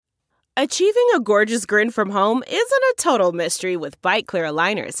Achieving a gorgeous grin from home isn't a total mystery with Bite Clear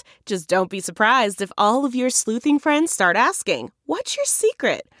aligners. Just don't be surprised if all of your sleuthing friends start asking, "What's your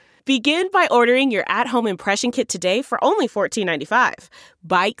secret?" Begin by ordering your at-home impression kit today for only $14.95.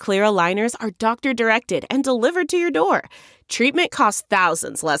 Bite Clear aligners are doctor-directed and delivered to your door. Treatment costs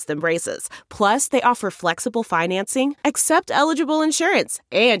thousands less than braces. Plus, they offer flexible financing, accept eligible insurance,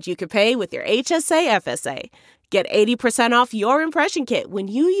 and you can pay with your HSA FSA. Get 80% off your impression kit when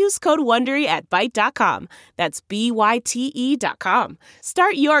you use code WONDERY at Byte.com. That's BYTE.com.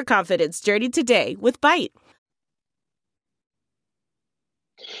 Start your confidence journey today with Byte.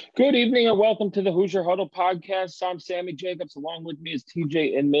 Good evening and welcome to the Hoosier Huddle podcast. I'm Sammy Jacobs. Along with me is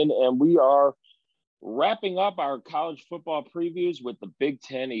TJ Inman, and we are wrapping up our college football previews with the Big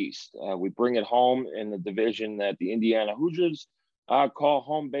Ten East. We bring it home in the division that the Indiana Hoosiers call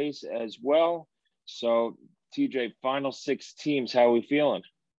home base as well. So, TJ, final six teams, how are we feeling?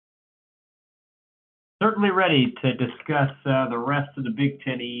 Certainly ready to discuss the rest of the Big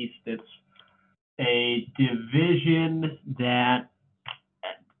Ten East. It's a division that,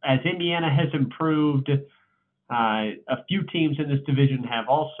 as Indiana has improved, a few teams in this division have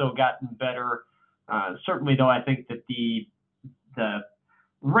also gotten better. Certainly, though, I think that the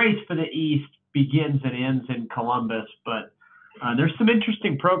race for the East begins and ends in Columbus, but there's some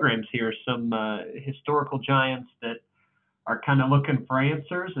interesting programs here, some historical giants that are kind of looking for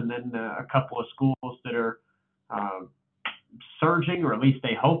answers, and then a couple of schools that are surging, or at least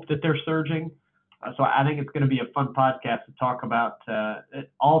they hope that they're surging. So I think it's going to be a fun podcast to talk about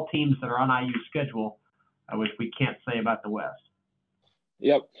all teams that are on IU's schedule, which we can't say about the West.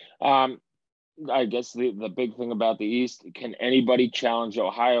 Yep. I guess the big thing about the East, can anybody challenge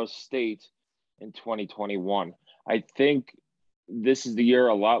Ohio State in 2021? I think this is the year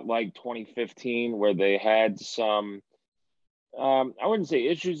a lot like 2015 where they had some, I wouldn't say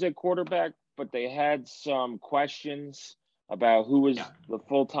issues at quarterback, but they had some questions about who was the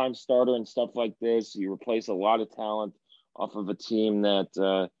full-time starter and stuff like this. You replace a lot of talent off of a team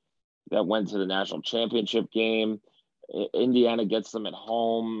that went to the national championship game. Indiana gets them at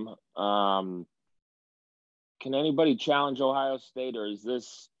home. Can anybody challenge Ohio State, or is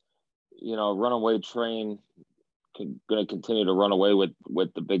this, runaway train going to continue to run away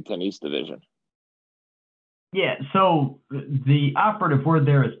with the Big Ten East division? Yeah, so the operative word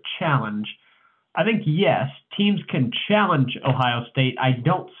there is challenge. I think, yes, teams can challenge Ohio State. I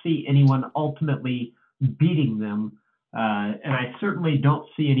don't see anyone ultimately beating them, and I certainly don't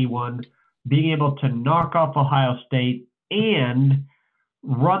see anyone being able to knock off Ohio State and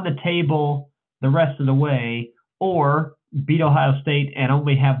run the table the rest of the way, or beat Ohio State and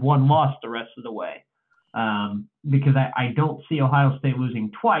only have one loss the rest of the way. Because I don't see Ohio State losing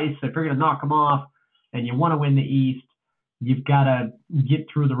twice. If you're going to knock them off and you want to win the East, you've got to get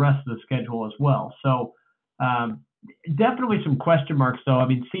through the rest of the schedule as well. So definitely some question marks, though. I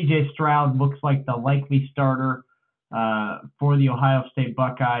mean, C.J. Stroud looks like the likely starter for the Ohio State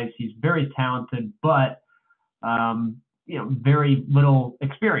Buckeyes. He's very talented, but very little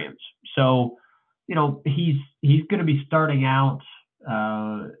experience. So he's going to be starting out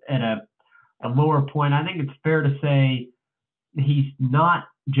at a lower point. I think it's fair to say he's not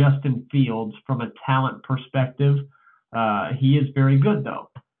Justin Fields from a talent perspective. He is very good,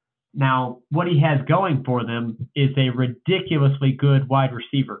 though. Now, what he has going for them is a ridiculously good wide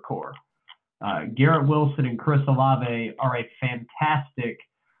receiver core. Garrett Wilson and Chris Olave are a fantastic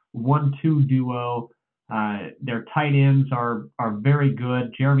 1-2 duo. Their tight ends are very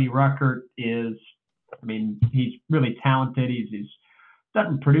good. Jeremy Ruckert he's really talented. He's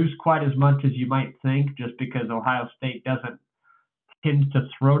doesn't produce quite as much as you might think, just because Ohio State doesn't tend to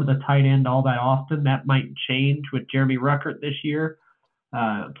throw to the tight end all that often. That might change with Jeremy Ruckert this year,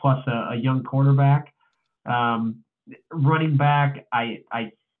 plus a young quarterback. Running back,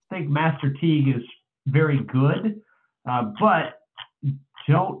 I think Master Teague is very good, but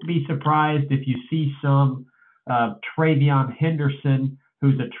don't be surprised if you see some Travion Henderson,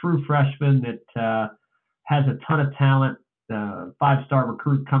 who's a true freshman that has a ton of talent, 5-star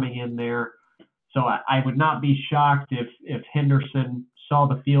recruit coming in there. So I would not be shocked if Henderson saw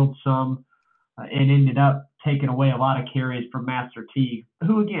the field some and ended up taking away a lot of carries from Master Teague,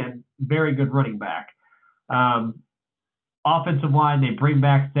 who, again, very good running back. Offensive line, they bring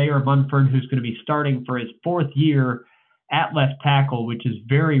back Thayer Munford, who's going to be starting for his fourth year at left tackle, which is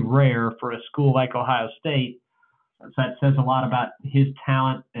very rare for a school like Ohio State. So that says a lot about his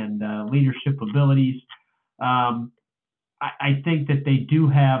talent and leadership abilities. I think that they do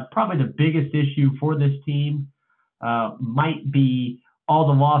have probably the biggest issue for this team might be all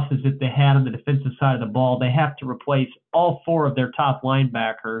the losses that they had on the defensive side of the ball. They have to replace all four of their top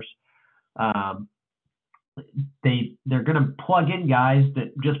linebackers. Um, they're going to plug in guys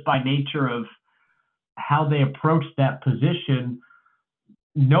that just by nature of how they approach that position,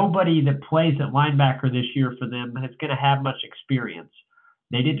 nobody that plays at linebacker this year for them is going to have much experience.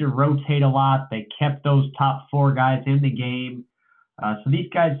 They did to rotate a lot. They kept those top 4 guys in the game. So these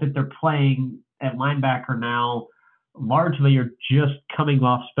guys that they're playing at linebacker now largely are just coming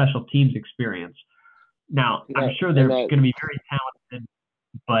off special teams experience. Now, I'm sure they're going to be very talented,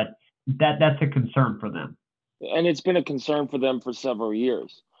 but that's a concern for them. And it's been a concern for them for several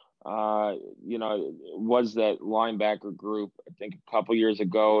years. Was that linebacker group? I think a couple years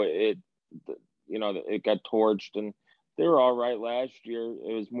ago, it got torched, and they were all right last year.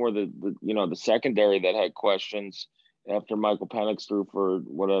 It was more the secondary that had questions after Michael Penix threw for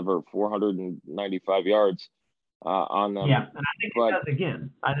 495 yards on them. Yeah, and I think it does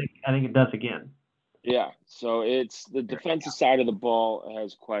again. I think it does again. Yeah, so it's the defensive side of the ball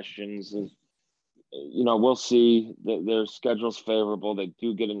has questions. And, we'll see. Their schedule's favorable. They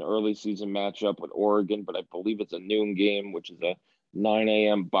do get an early season matchup with Oregon, but I believe it's a noon game, which is a 9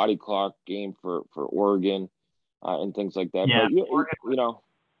 a.m. body clock game for Oregon and things like that. Yeah, but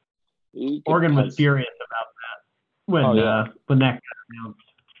Oregon was furious about that when that got announced.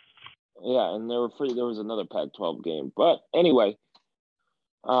 Yeah, and they were free. There was another Pac-12 game, but anyway,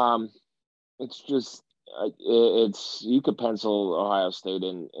 it's just. You could pencil Ohio State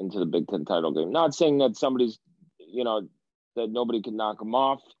into the Big Ten title game. Not saying that somebody's, that nobody can knock them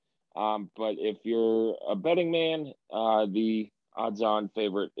off. But if you're a betting man, the odds-on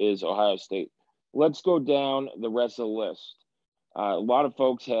favorite is Ohio State. Let's go down the rest of the list. A lot of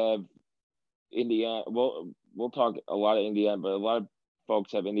folks have Indiana. We'll talk a lot of Indiana, but a lot of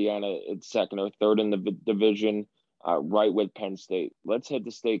folks have Indiana at second or third in the division, right with Penn State. Let's head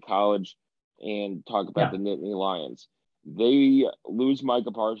to State College and talk about the Nittany Lions. They lose Micah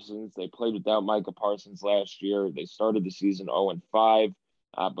Parsons. They played without Micah Parsons last year. They started the season 0-5,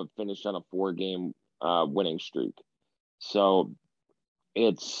 but finished on a 4-game winning streak. So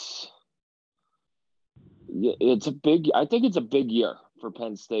I think it's a big year for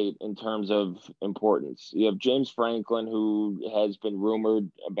Penn State in terms of importance. You have James Franklin, who has been rumored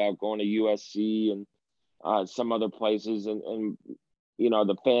about going to USC and some other places, and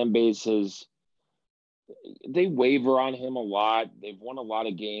the fan base they waver on him a lot. They've won a lot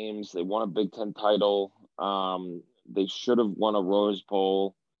of games. They won a Big Ten title. They should have won a Rose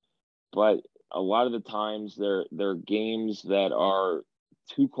Bowl, but a lot of the times they're games that are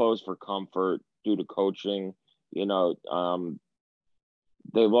too close for comfort due to coaching. They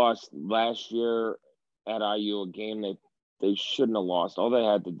lost last year at IU, a game they shouldn't have lost. All they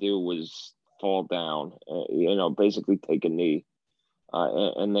had to do was fall down, basically take a knee.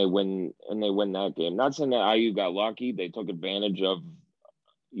 And they win that game. Not saying that IU got lucky. They took advantage of,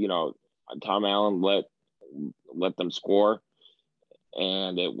 Tom Allen let them score,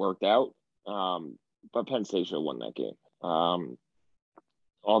 and it worked out. But Penn State should have won that game.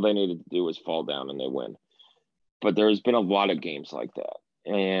 All they needed to do was fall down, and they win. But there's been a lot of games like that,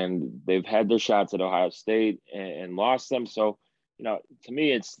 and they've had their shots at Ohio State and lost them. So, to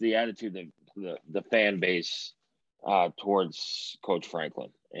me, it's the attitude that the fan base towards Coach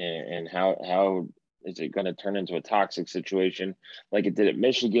Franklin, and how is it going to turn into a toxic situation like it did at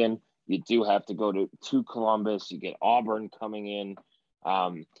Michigan? You do have to go to Columbus. You get Auburn coming in.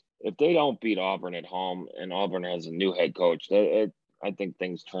 If they don't beat Auburn at home, and Auburn has a new head coach, I think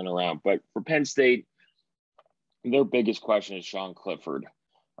things turn around. But for Penn State, their biggest question is Sean Clifford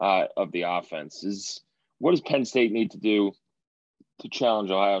of the offense. What does Penn State need to do to challenge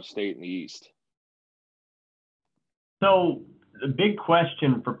Ohio State in the East? So the big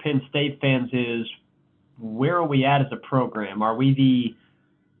question for Penn State fans is, where are we at as a program? Are we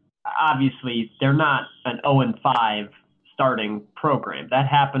obviously they're not an 0-5 starting program. That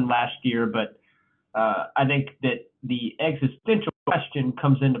happened last year, but I think that the existential question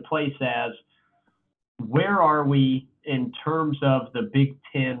comes into place as, where are we in terms of the Big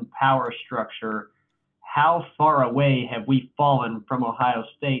Ten power structure? How far away have we fallen from Ohio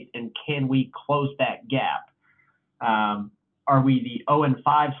State, and can we close that gap? Are we the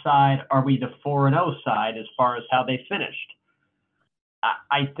 0-5 side? Are we the 4-0 side as far as how they finished?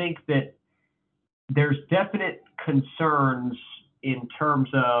 I think that there's definite concerns in terms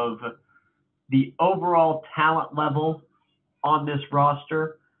of the overall talent level on this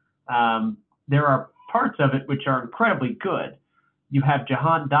roster. There are parts of it which are incredibly good. You have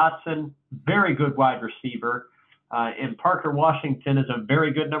Jahan Dotson, very good wide receiver, and Parker Washington is a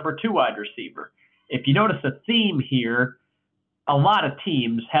very good number 2 wide receiver. If you notice a theme here, a lot of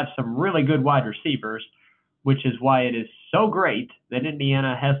teams have some really good wide receivers, which is why it is so great that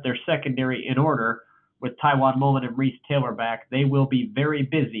Indiana has their secondary in order with Tywan Mullen and Reese Taylor back. They will be very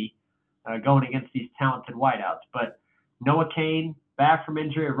busy going against these talented wideouts. But Noah Cain, back from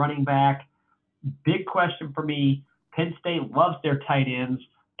injury at running back. Big question for me, Penn State loves their tight ends.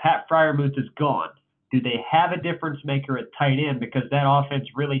 Pat Fryermuth is gone. Do they have a difference maker at tight end? Because that offense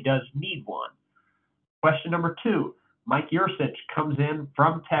really does need one. Question number 2, Mike Yurcich comes in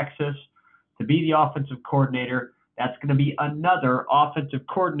from Texas to be the offensive coordinator. That's going to be another offensive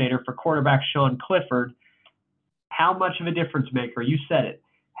coordinator for quarterback Sean Clifford. How much of a difference maker? You said it.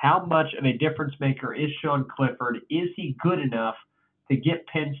 How much of a difference maker is Sean Clifford? Is he good enough to get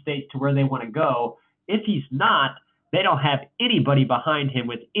Penn State to where they want to go? If he's not, they don't have anybody behind him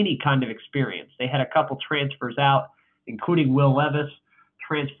with any kind of experience. They had a couple transfers out, including Will Levis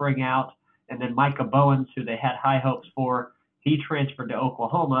transferring out, and then Micah Bowens, who they had high hopes for. He transferred to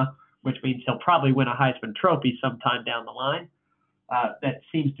Oklahoma, which means he'll probably win a Heisman Trophy sometime down the line. That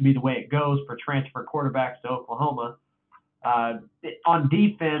seems to be the way it goes for transfer quarterbacks to Oklahoma. On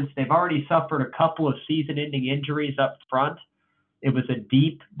defense, they've already suffered a couple of season-ending injuries up front. It was a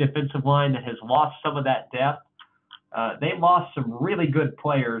deep defensive line that has lost some of that depth. They lost some really good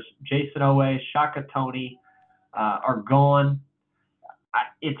players. Jason Owe, Shaka Tony are gone.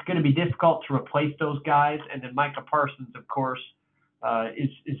 It's going to be difficult to replace those guys. And then Micah Parsons, of course, is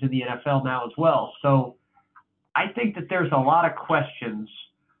in the NFL now as well. So I think that there's a lot of questions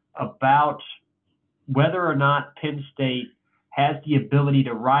about whether or not Penn State has the ability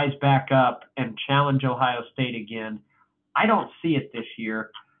to rise back up and challenge Ohio State again. I don't see it this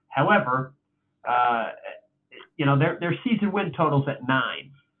year. However, their season win total's at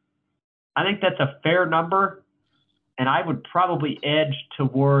 9. I think that's a fair number, and I would probably edge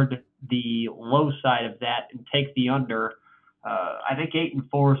toward the low side of that and take the under. I think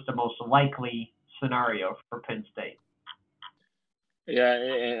 8-4 is the most likely scenario for Penn State. Yeah,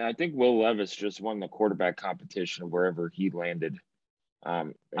 and I think Will Levis just won the quarterback competition wherever he landed.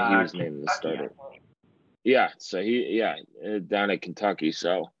 And he was named the starter. Yeah, so down at Kentucky.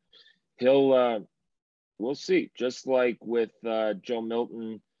 So he'll we'll see. Just like with Joe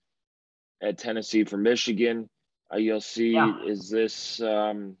Milton at Tennessee for Michigan, you'll see. Is this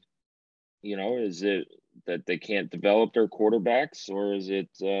is it that they can't develop their quarterbacks, or is it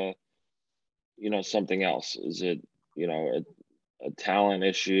something else? Is it a talent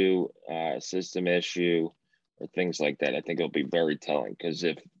issue, a system issue, or things like that? I think it'll be very telling, because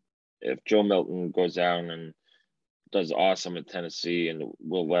if Joe Milton goes down and does awesome at Tennessee and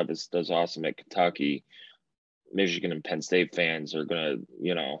Will Levis does awesome at Kentucky, Michigan and Penn State fans are gonna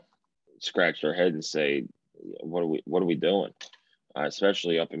scratch their head and say, what are we doing?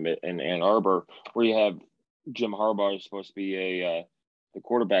 Especially up in Ann Arbor, where you have Jim Harbaugh is supposed to be the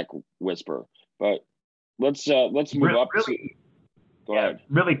quarterback whisperer. But let's move up. Go ahead.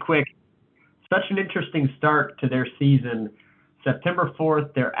 Really quick. Such an interesting start to their season. September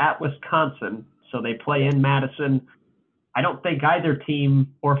 4th, they're at Wisconsin, so they play in Madison. I don't think either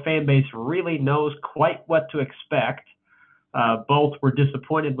team or fan base really knows quite what to expect. Both were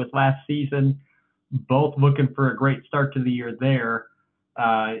disappointed with last season, both looking for a great start to the year there.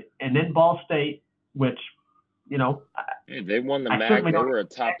 And then Ball State, which, they won the MAC. They were a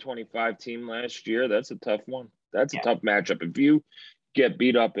top 25 team last year. That's a tough one. That's a tough matchup. If you get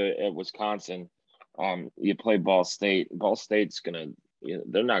beat up at Wisconsin, you play Ball State. Ball State's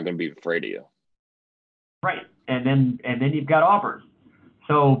they're not gonna be afraid of you. Right, and then you've got Auburn.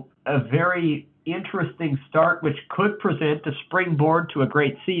 So a very interesting start, which could present a springboard to a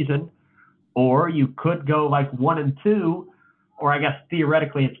great season, or you could go like 1-2, or I guess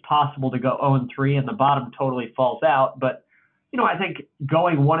theoretically it's possible to go 0-3 and the bottom totally falls out. But I think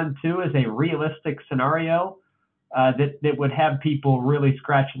going 1-2 is a realistic scenario that would have people really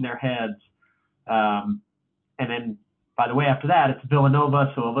scratching their heads. And then, by the way, after that, it's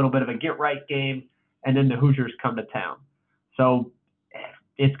Villanova, so a little bit of a get-right game, and then the Hoosiers come to town. So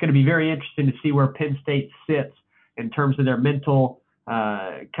it's going to be very interesting to see where Penn State sits in terms of their mental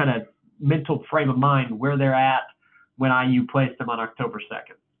frame of mind, where they're at when IU plays them on October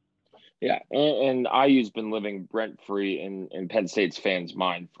 2nd. Yeah, and IU's been living rent-free in Penn State's fans'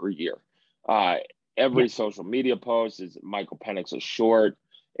 mind for a year. Every social media post is Michael Penix is short.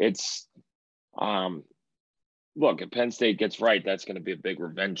 It's look, if Penn State gets right, that's going to be a big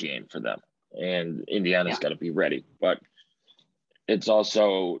revenge game for them, and Indiana's got to be ready. But it's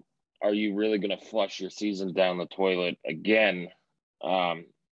also, are you really going to flush your season down the toilet again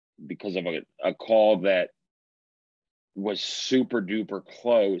because of a call that was super duper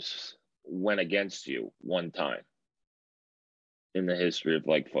close, went against you one time in the history of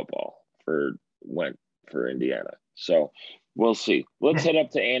football, for when for Indiana. So we'll see. Let's head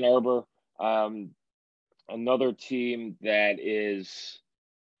up to Ann Arbor. Another team that is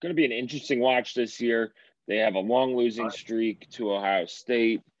going to be an interesting watch this year. They have a long losing streak to Ohio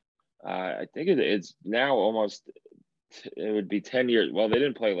State. I think it's now almost, it would be 10 years. Well, they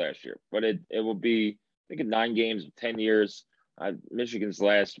didn't play last year, but it will be, I think, 9 games of 10 years. Michigan's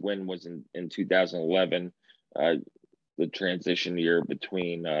last win was in 2011, the transition year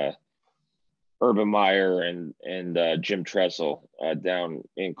between Urban Meyer and Jim Tressel down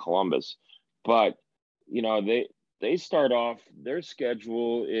in Columbus. But, they start off, their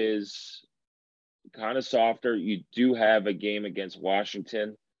schedule is kind of softer. You do have a game against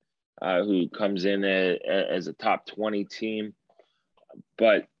Washington, who comes in as a top 20 team.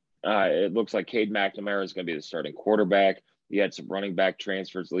 But it looks like Cade McNamara is going to be the starting quarterback. You had some running back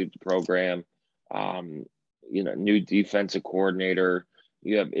transfers leave the program. New defensive coordinator.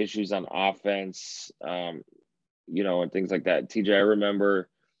 You have issues on offense, and things like that. TJ, I remember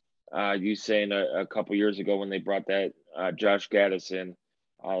you saying a couple years ago when they brought that Josh Gaddis in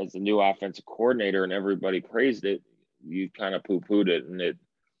as the new offensive coordinator, and everybody praised it. You kind of poo-pooed it, and it,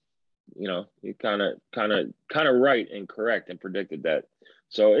 you kind of right and correct and predicted that.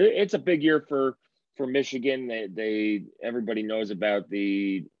 So it's a big year for Michigan. They everybody knows about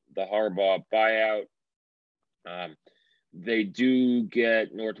the Harbaugh buyout. They do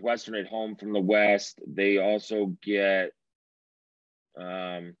get Northwestern at home from the West. They also get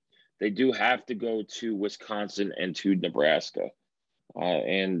they do have to go to Wisconsin and to Nebraska.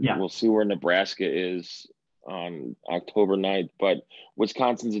 We'll see where Nebraska is on October 9th. But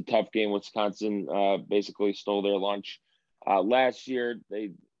Wisconsin's a tough game. Wisconsin basically stole their lunch. Last year,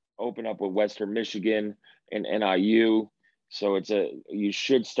 they opened up with Western Michigan and NIU. So you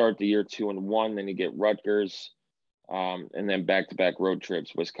should start the year 2-1, then you get Rutgers, and then back-to-back road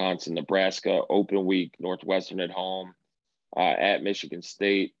trips, Wisconsin, Nebraska, open week, Northwestern at home, at Michigan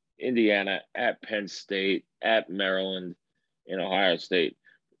State, Indiana, at Penn State, at Maryland, and Ohio State.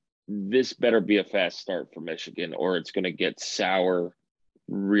 This better be a fast start for Michigan, or it's going to get sour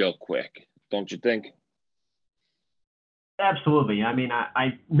real quick. Don't you think? Absolutely. I mean,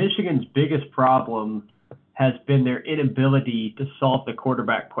 Michigan's biggest problem has been their inability to solve the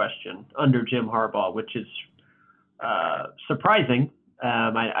quarterback question under Jim Harbaugh, which is surprising.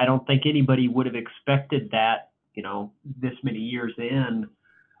 I don't think anybody would have expected that, this many years in,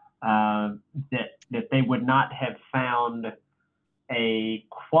 that they would not have found a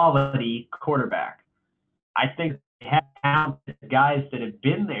quality quarterback. I think they have talented guys that have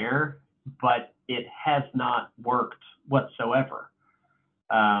been there, but it has not worked whatsoever.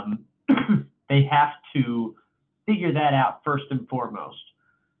 They have to figure that out first and foremost.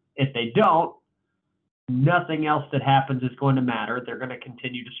 If they don't, nothing else that happens is going to matter. They're going to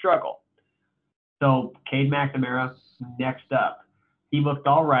continue to struggle. So Cade McNamara, next up. He looked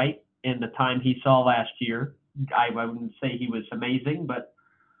all right in the time he saw last year. I wouldn't say he was amazing, but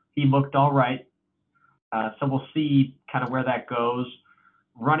he looked all right. So we'll see kind of where that goes.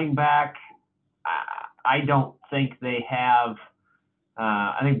 Running back, I don't think they have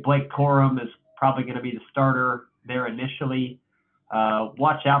I think Blake Corum is probably going to be the starter there initially.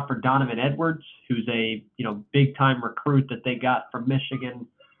 Watch out for Donovan Edwards, who's a big-time recruit that they got from Michigan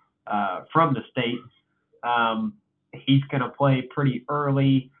from the state. He's going to play pretty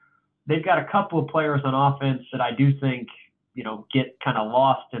early. They've got a couple of players on offense that I do think get kind of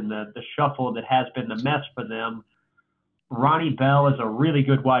lost in the shuffle that has been the mess for them. Ronnie Bell is a really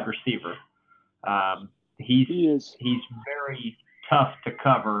good wide receiver. He's very tough to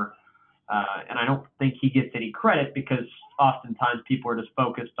cover, and I don't think he gets any credit because oftentimes people are just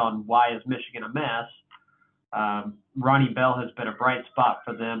focused on why is Michigan a mess. Ronnie Bell has been a bright spot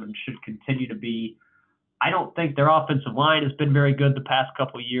for them and should continue to be. I don't think their offensive line has been very good the past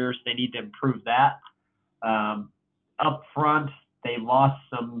couple of years. They need to improve that. Up front, they lost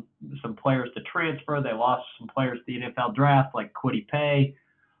some players to transfer. They lost some players to the NFL draft like Kwity Paye.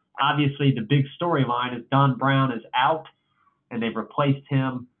 Obviously, the big storyline is Don Brown is out, and they've replaced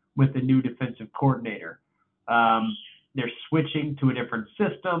him with a new defensive coordinator. They're switching to a different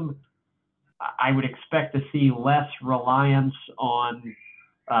system. I would expect to see less reliance on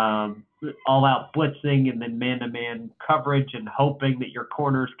all-out blitzing and then man-to-man coverage and hoping that your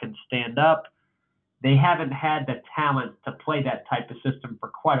corners can stand up. They haven't had the talent to play that type of system for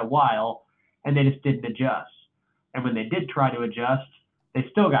quite a while, and they just didn't adjust. And when they did try to adjust, they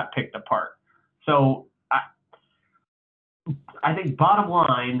still got picked apart. So I think bottom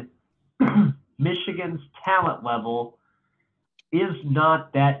line, Michigan's talent level is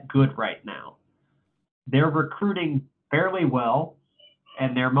not that good right now. They're recruiting fairly well.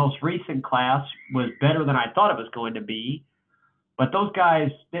 and their most recent class was better than I thought it was going to be. But those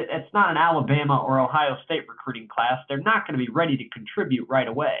guys, it's not an Alabama or Ohio State recruiting class. They're not going to be ready to contribute right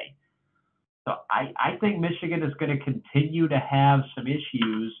away. So I think Michigan is going to continue to have some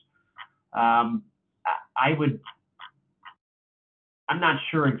issues. I'm not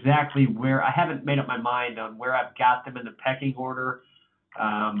sure exactly where. I haven't made up my mind on where I've got them in the pecking order.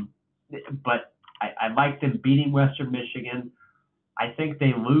 But I like them beating Western Michigan. I think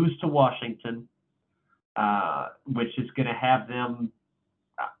they lose to Washington, which is going to have them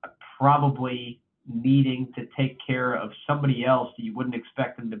probably needing to take care of somebody else that you wouldn't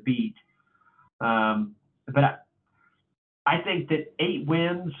expect them to beat. But I think that 8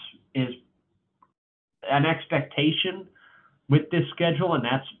 wins is an expectation with this schedule, and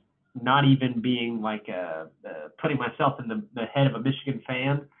that's not even being like putting myself in the head of a Michigan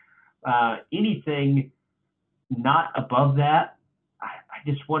fan. Anything not above that, I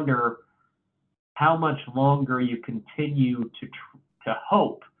just wonder how much longer you continue to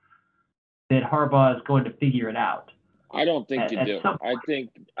hope that Harbaugh is going to figure it out. I don't think you do. I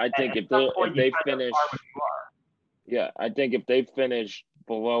think if they finish, I think if they finish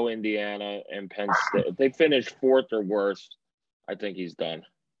below Indiana and Penn State, if they finish 4th or worse, I think he's done.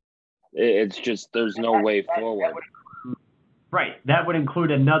 It's just there's no way forward. Right. That would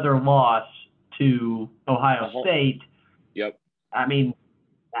include another loss to Ohio State. Yep. I mean,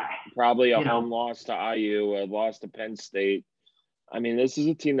 probably a home loss to IU, a loss to Penn State. I mean, this is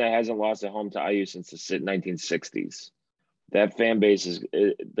a team that hasn't lost at home to IU since the 1960s. That fan base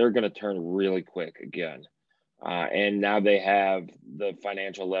they're going to turn really quick again. And now they have the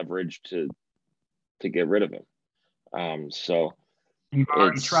financial leverage to get rid of him. So you've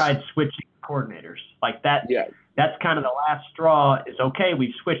already tried switching coordinators like that. Yeah. That's kind of the last straw is, okay,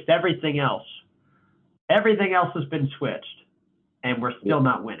 we've switched everything else. Everything else has been switched, and we're still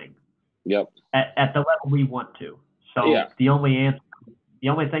not winning. Yep. At the level we want to. So the only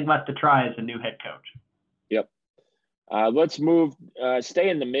thing left to try is a new head coach. Yep. Let's move. Stay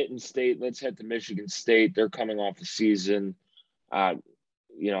in the Mitten State. Let's head to Michigan State. They're coming off the season,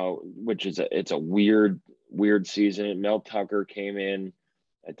 which is it's a weird season. Mel Tucker came in,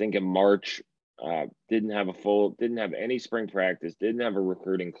 I think in March. Didn't have any spring practice. Didn't have a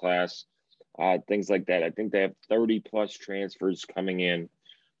recruiting class. Things like that. I think they have 30 plus transfers coming in.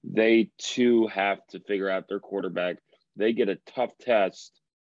 They too have to figure out their quarterback. They get a tough test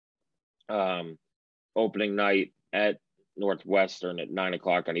opening night at Northwestern at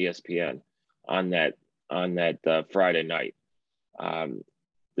 9:00 on ESPN on that Friday night.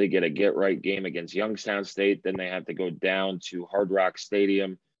 They get a get-right game against Youngstown State. Then they have to go down to Hard Rock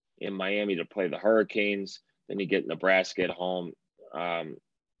Stadium in Miami to play the Hurricanes. Then you get Nebraska at home,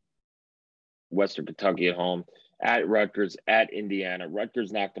 Western Kentucky at home, at Rutgers, at Indiana.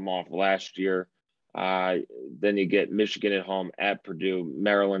 Rutgers knocked them off last year. Then you get Michigan at home, at Purdue,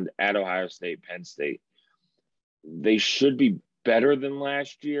 Maryland, at Ohio State, Penn State. They should be better than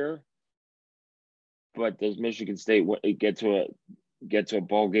last year, but does Michigan State get to a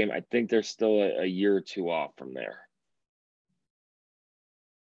bowl game? I think they're still a year or two off from there.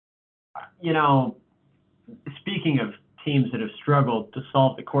 Speaking of teams that have struggled to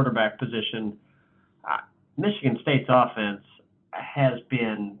solve the quarterback position, Michigan State's offense has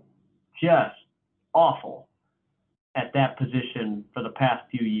been just awful at that position for the past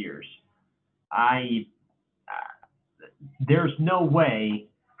few years. There's no way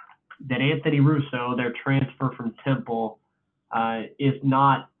that Anthony Russo, their transfer from Temple, is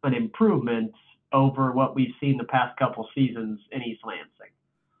not an improvement over what we've seen the past couple seasons in East Lansing.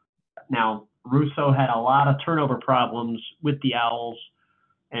 Now, Russo had a lot of turnover problems with the Owls,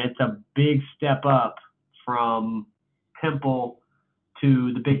 and it's a big step up from Temple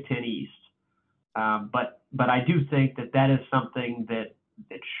to the Big Ten East. But I do think that is something that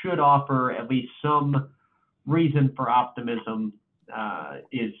should offer at least some reason for optimism,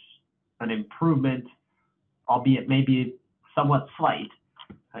 is an improvement, albeit maybe somewhat slight,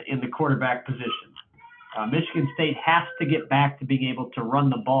 in the quarterback position. Michigan State has to get back to being able to run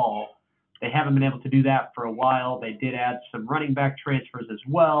the ball. They haven't been able to do that for a while. They did add some running back transfers as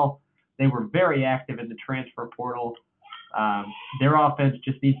well. They were very active in the transfer portal. Their offense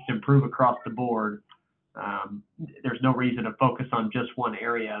just needs to improve across the board. There's no reason to focus on just one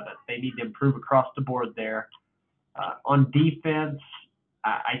area, but they need to improve across the board there. On defense,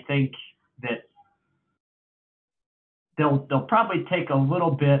 I think that they'll probably take a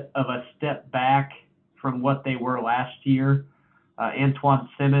little bit of a step back from what they were last year. Antoine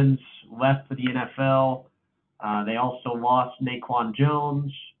Simmons left for the NFL. They also lost Naquan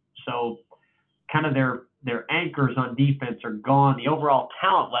Jones. So kind of their their anchors on defense are gone. The overall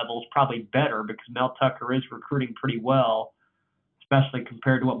talent level is probably better because Mel Tucker is recruiting pretty well, especially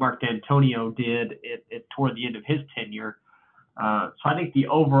compared to what Mark D'Antonio did toward the end of his tenure. So I think the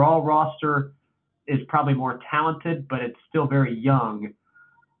overall roster is probably more talented, but it's still very young.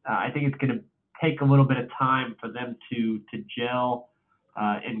 I think it's going to take a little bit of time for them to gel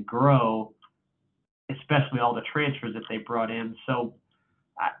and grow, especially all the transfers that they brought in. So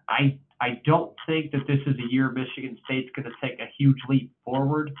I don't think that this is a year Michigan State's going to take a huge leap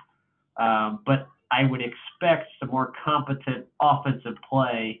forward, but I would expect some more competent offensive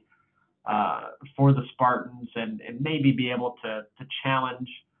play for the Spartans and maybe be able to challenge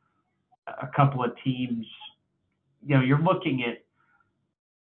a couple of teams. You know, you're looking at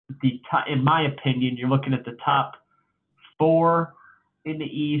in my opinion, you're looking at the top 4 in the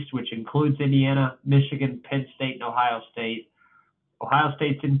East, which includes Indiana, Michigan, Penn State, and Ohio State. Ohio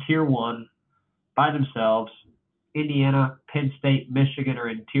State's in Tier 1 by themselves. Indiana, Penn State, Michigan are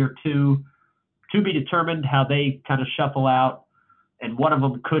in Tier 2. To be determined how they kind of shuffle out, and one of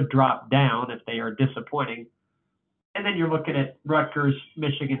them could drop down if they are disappointing. And then you're looking at Rutgers,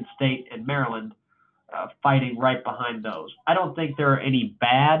 Michigan State, and Maryland fighting right behind those. I don't think there are any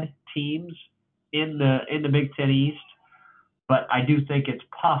bad teams in the Big Ten East, but I do think it's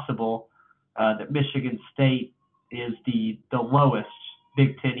possible that Michigan State is the lowest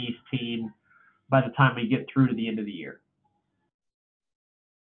Big Ten East team by the time we get through to the end of the year.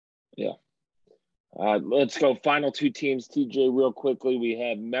 Yeah. Let's go final 2 teams, TJ, real quickly. We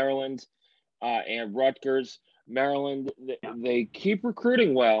have Maryland and Rutgers. Maryland, they keep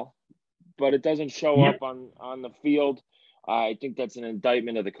recruiting well, but it doesn't show up on the field. I think that's an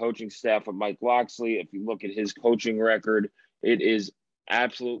indictment of the coaching staff of Mike Locksley. If you look at his coaching record, it is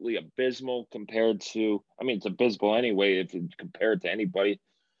absolutely abysmal compared to – I mean, it's abysmal anyway if you compare it to anybody,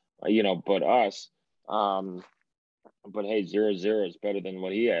 but us. But, hey, 0-0 is better than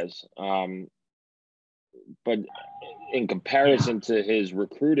what he has. But in comparison to his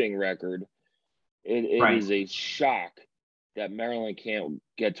recruiting record, it is a shock that Maryland can't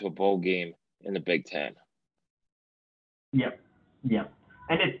get to a bowl game in the Big Ten. Yep.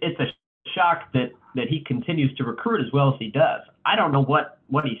 And it's a shock that he continues to recruit as well as he does. I don't know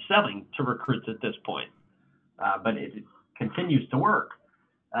what he's selling to recruits at this point, but it continues to work,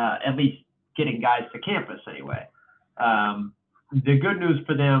 at least getting guys to campus anyway. The good news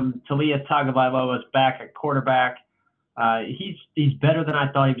for them, Talia Tagovailoa is back at quarterback. He's better than I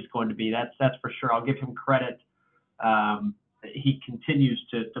thought he was going to be. That's for sure. I'll give him credit. He continues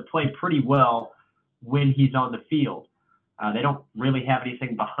to play pretty well when he's on the field. They don't really have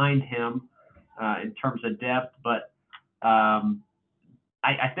anything behind him in terms of depth, but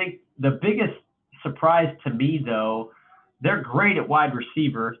I think the biggest surprise to me, though, they're great at wide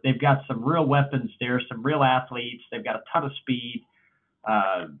receiver. They've got some real weapons there, some real athletes. They've got a ton of speed.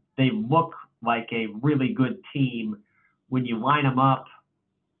 They look like a really good team when you line them up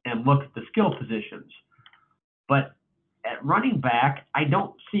and look at the skill positions. But at running back, I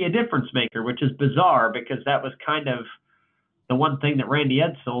don't see a difference maker, which is bizarre because that was kind of the one thing that Randy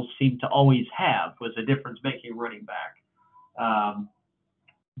Edsall seemed to always have was a difference-making running back.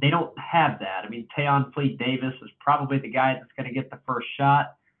 They don't have that. I mean, Tayon Fleet Davis is probably the guy that's going to get the first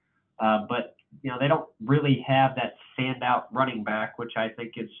shot, but they don't really have that standout running back, which I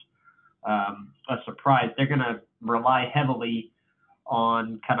think is a surprise. They're going to rely heavily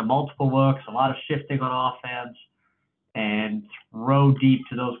on kind of multiple looks, a lot of shifting on offense, and throw deep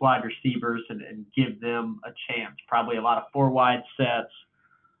to those wide receivers and give them a chance. Probably a lot of 4-wide sets.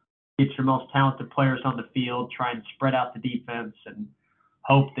 Get your most talented players on the field, try and spread out the defense, and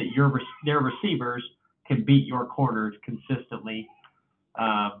hope that their receivers can beat your corners consistently.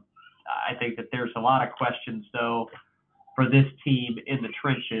 I think that there's a lot of questions, though, for this team in the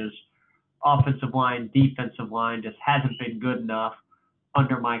trenches. Offensive line, defensive line just hasn't been good enough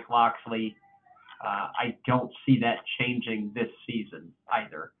under Mike Locksley. I don't see that changing this season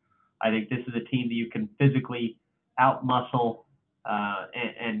either. I think this is a team that you can physically outmuscle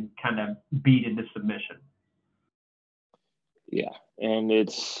and kind of beat into submission. Yeah, and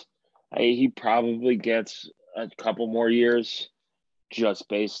he probably gets a couple more years just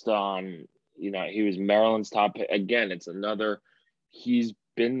based on, he was Maryland's top pick. Again, he's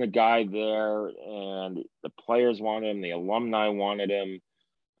been the guy there, and the players wanted him, the alumni wanted him.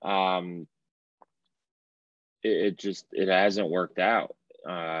 It hasn't worked out.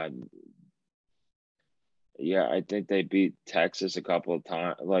 Yeah, I think they beat Texas a couple of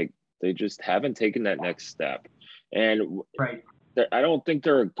times. Like, they just haven't taken that next step. And right. I don't think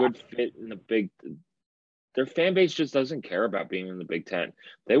they're a good fit in the their fan base just doesn't care about being in the Big Ten.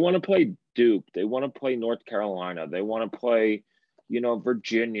 They want to play Duke. They want to play North Carolina. They want to play,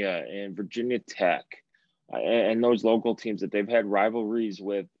 Virginia and Virginia Tech, and those local teams that they've had rivalries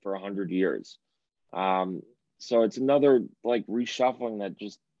with for 100 years. So it's another like reshuffling that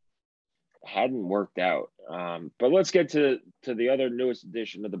just hadn't worked out. But let's get to the other newest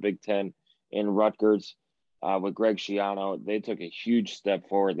addition to the Big Ten in Rutgers with Greg Schiano. They took a huge step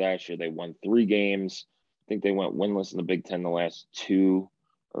forward last year. They won 3 games. I think they went winless in the Big Ten the last 2,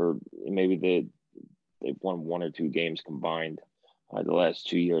 or maybe they've won 1 or 2 games combined the last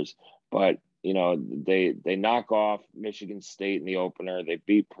 2 years. But they knock off Michigan State in the opener. They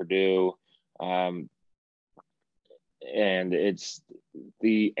beat Purdue. And it's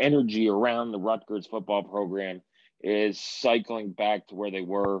the energy around the Rutgers football program is cycling back to where they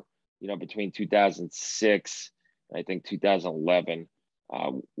were, between 2006 and I think 2011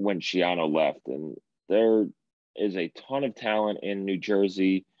 when Schiano left. And there is a ton of talent in New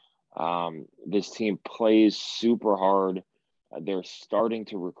Jersey. This team plays super hard. They're starting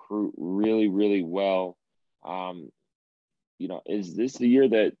to recruit really, really well. Is this the year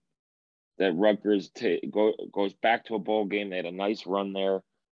that Rutgers goes back to a bowl game? They had a nice run there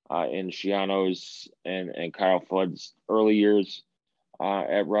in Schiano's and Kyle Flood's early years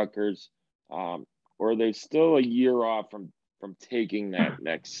at Rutgers. Or are they still a year off from taking that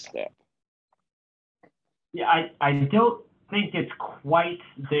next step? Yeah, I don't think it's quite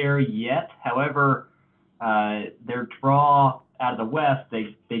there yet. However, their draw out of the West,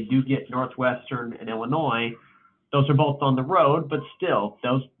 they do get Northwestern and Illinois. Those are both on the road, but still,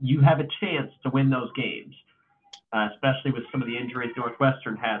 you have a chance to win those games, especially with some of the injuries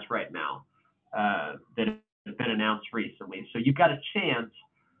Northwestern has right now that have been announced recently. So you've got a chance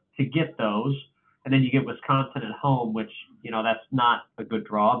to get those, and then you get Wisconsin at home, which that's not a good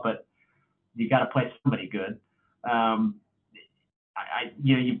draw, but you got to play somebody good.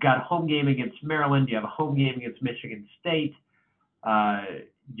 You've got a home game against Maryland. You have a home game against Michigan State.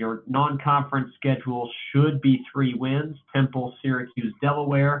 Your non-conference schedule should be 3 wins: Temple, Syracuse,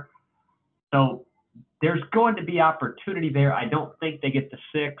 Delaware. So there's going to be opportunity there. I don't think they get to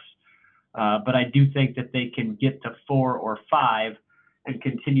 6, but I do think that they can get to 4 or 5 and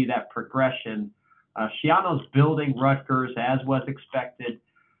continue that progression. Schiano's building Rutgers as was expected.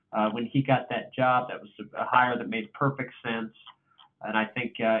 When he got that job, that was a hire that made perfect sense. And I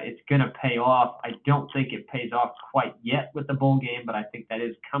think it's going to pay off. I don't think it pays off quite yet with the bowl game, but I think that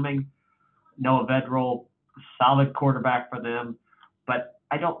is coming. Noah Vedral, solid quarterback for them. But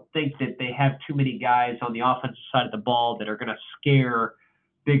I don't think that they have too many guys on the offensive side of the ball that are going to scare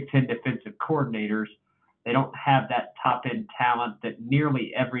Big Ten defensive coordinators. They don't have that top-end talent that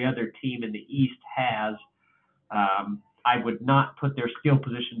nearly every other team in the East has. I would not put their skill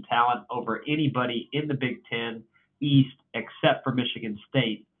position talent over anybody in the Big Ten East except for Michigan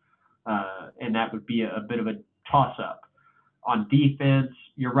State, and that would be a bit of a toss-up. On defense,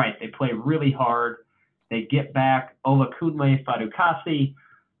 you're right. They play really hard. They get back Olakunle Fadukasi.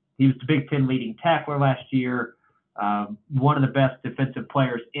 He was the Big Ten leading tackler last year, one of the best defensive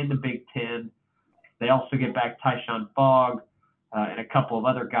players in the Big Ten. They also get back Tyshawn Fogg and a couple of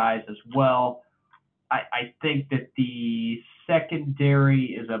other guys as well. I think that the secondary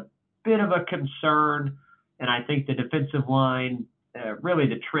is a bit of a concern, and I think the defensive line, really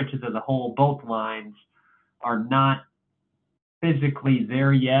the trenches as a whole, both lines, are not physically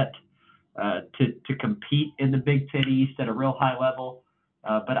there yet to compete in the Big Ten East at a real high level.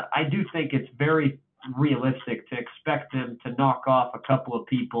 But I do think it's very realistic to expect them to knock off a couple of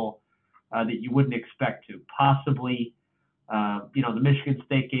people that you wouldn't expect to. Possibly, the Michigan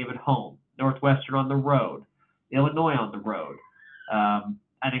State game at home, Northwestern on the road, Illinois on the road.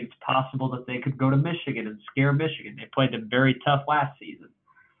 I think it's possible that they could go to Michigan and scare Michigan. They played them very tough last season.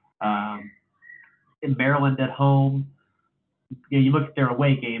 In Maryland at home, you look at their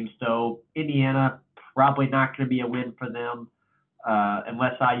away games, though. Indiana, probably not going to be a win for them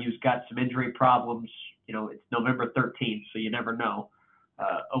unless IU's got some injury problems. It's November 13th, so you never know.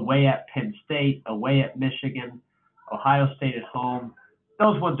 Away at Penn State, away at Michigan, Ohio State at home.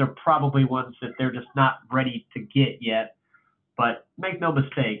 Those ones are probably ones that they're just not ready to get yet. But make no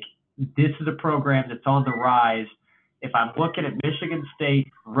mistake, this is a program that's on the rise. If I'm looking at Michigan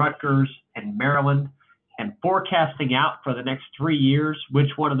State, Rutgers, and Maryland, and forecasting out for the next 3 years, which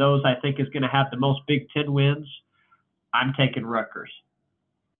one of those I think is going to have the most Big Ten wins, I'm taking Rutgers.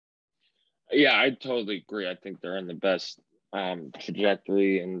 Yeah, I totally agree. I think they're in the best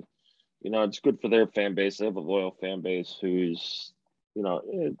trajectory, and it's good for their fan base. They have a loyal fan base who's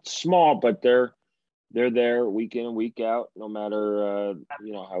it's small, but they're they're there week in and week out, no matter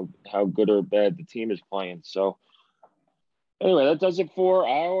how good or bad the team is playing. So anyway, that does it for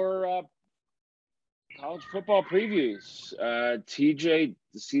our college football previews. TJ,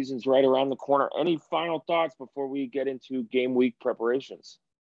 the season's right around the corner. Any final thoughts before we get into game week preparations?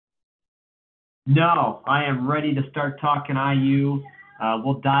 No, I am ready to start talking IU.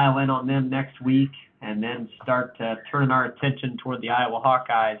 We'll dial in on them next week and then start turning our attention toward the Iowa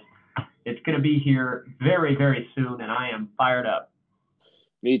Hawkeyes. It's going to be here very, very soon, and I am fired up.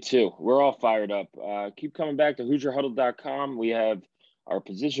 Me too. We're all fired up. Keep coming back to HoosierHuddle.com. We have our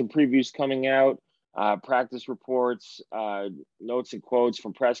position previews coming out, practice reports, notes and quotes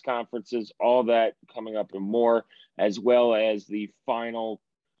from press conferences, all that coming up and more, as well as the final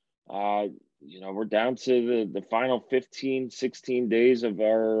we're down to the final 15, 16 days of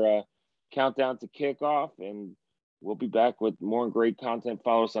our countdown to kickoff, and we'll be back with more great content.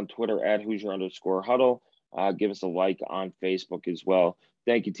 Follow us on Twitter at Hoosier_Huddle. Give us a like on Facebook as well.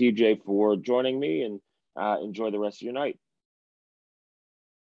 Thank you, TJ, for joining me, and enjoy the rest of your night.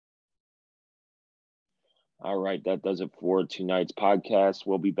 All right, that does it for tonight's podcast.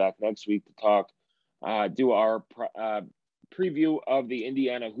 We'll be back next week to talk, do our preview of the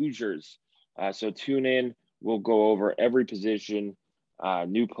Indiana Hoosiers. So tune in. We'll go over every position,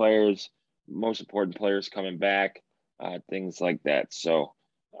 new players, most important players coming back, things like that. So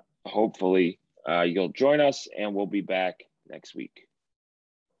hopefully you'll join us, and we'll be back next week.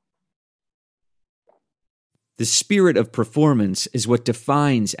 The spirit of performance is what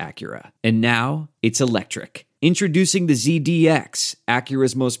defines Acura, and now it's electric. Introducing the ZDX,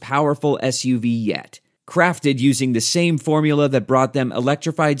 Acura's most powerful SUV yet. Crafted using the same formula that brought them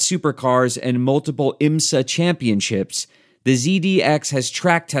electrified supercars and multiple IMSA championships, the ZDX has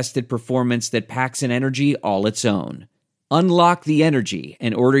track-tested performance that packs an energy all its own. Unlock the energy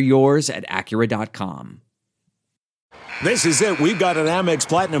and order yours at Acura.com. This is it. We've got an Amex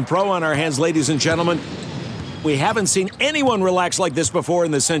Platinum Pro on our hands, ladies and gentlemen. We haven't seen anyone relax like this before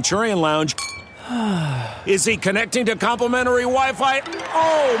in the Centurion Lounge. Is he connecting to complimentary Wi-Fi?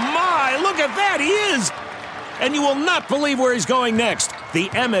 Oh, my! Look at that! He is! And you will not believe where he's going next. The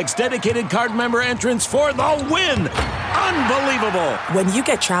Amex dedicated card member entrance for the win! Unbelievable! When you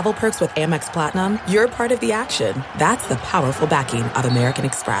get travel perks with Amex Platinum, you're part of the action. That's the powerful backing of American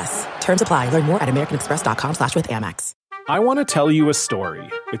Express. Terms apply. Learn more at americanexpress.com/withAmex. I want to tell you a story.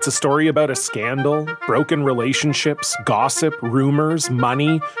 It's a story about a scandal, broken relationships, gossip, rumors,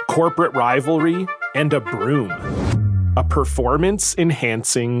 money, corporate rivalry, and a broom. A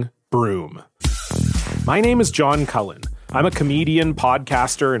performance-enhancing broom. My name is John Cullen. I'm a comedian,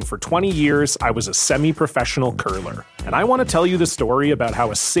 podcaster, and for 20 years, I was a semi-professional curler. And I want to tell you the story about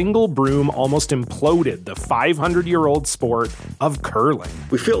how a single broom almost imploded the 500-year-old sport of curling.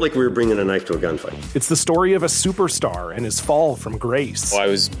 We felt like we were bringing a knife to a gunfight. It's the story of a superstar and his fall from grace. I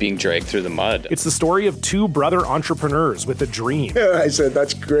was being dragged through the mud. It's the story of two brother entrepreneurs with a dream. I said,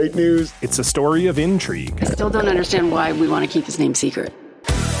 that's great news. It's a story of intrigue. I still don't understand why we want to keep his name secret.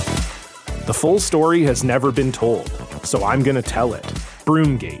 The full story has never been told, so I'm going to tell it.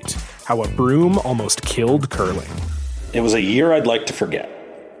 Broomgate, how a broom almost killed curling. It was a year I'd like to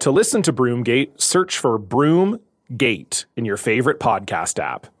forget. To listen to Broomgate, search for Broomgate in your favorite podcast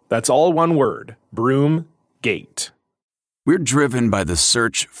app. That's all one word, Broomgate. We're driven by the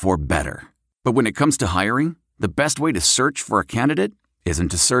search for better. But when it comes to hiring, the best way to search for a candidate isn't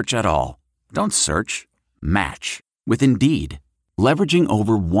to search at all. Don't search, match with Indeed. Leveraging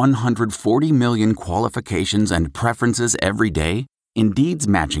over 140 million qualifications and preferences every day, Indeed's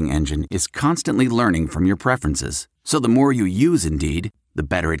matching engine is constantly learning from your preferences. So the more you use Indeed, the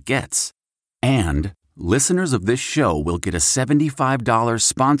better it gets. And listeners of this show will get a $75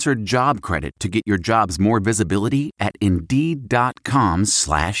 sponsored job credit to get your jobs more visibility at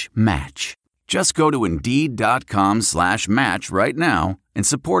Indeed.com/match. Just go to Indeed.com/match right now and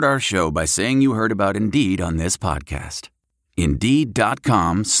support our show by saying you heard about Indeed on this podcast.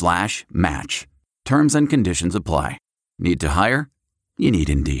 Indeed.com/match. Terms and conditions apply. Need to hire? You need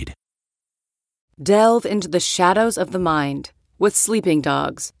Indeed. Delve into the shadows of the mind with Sleeping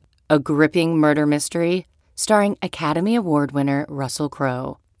Dogs, a gripping murder mystery starring Academy Award winner Russell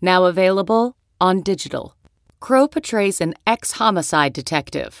Crowe. Now available on digital. Crowe portrays an ex-homicide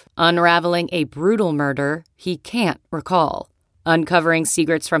detective unraveling a brutal murder he can't recall. Uncovering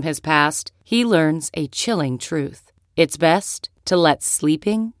secrets from his past, he learns a chilling truth. It's best to let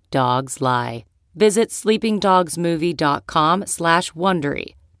sleeping dogs lie. Visit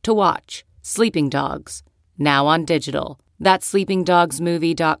sleepingdogsmovie.com/Wondery to watch Sleeping Dogs, now on digital. That's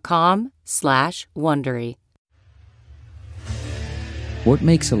sleepingdogsmovie.com/Wondery. What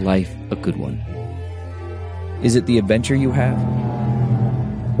makes a life a good one? Is it the adventure you have?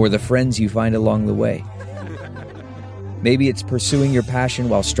 Or the friends you find along the way? Maybe it's pursuing your passion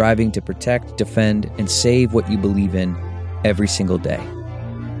while striving to protect, defend, and save what you believe in every single day.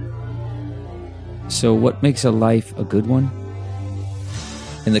 So what makes a life a good one?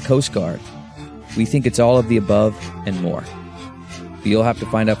 In the Coast Guard, we think it's all of the above and more. But you'll have to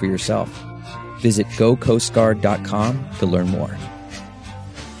find out for yourself. Visit gocoastguard.com to learn more.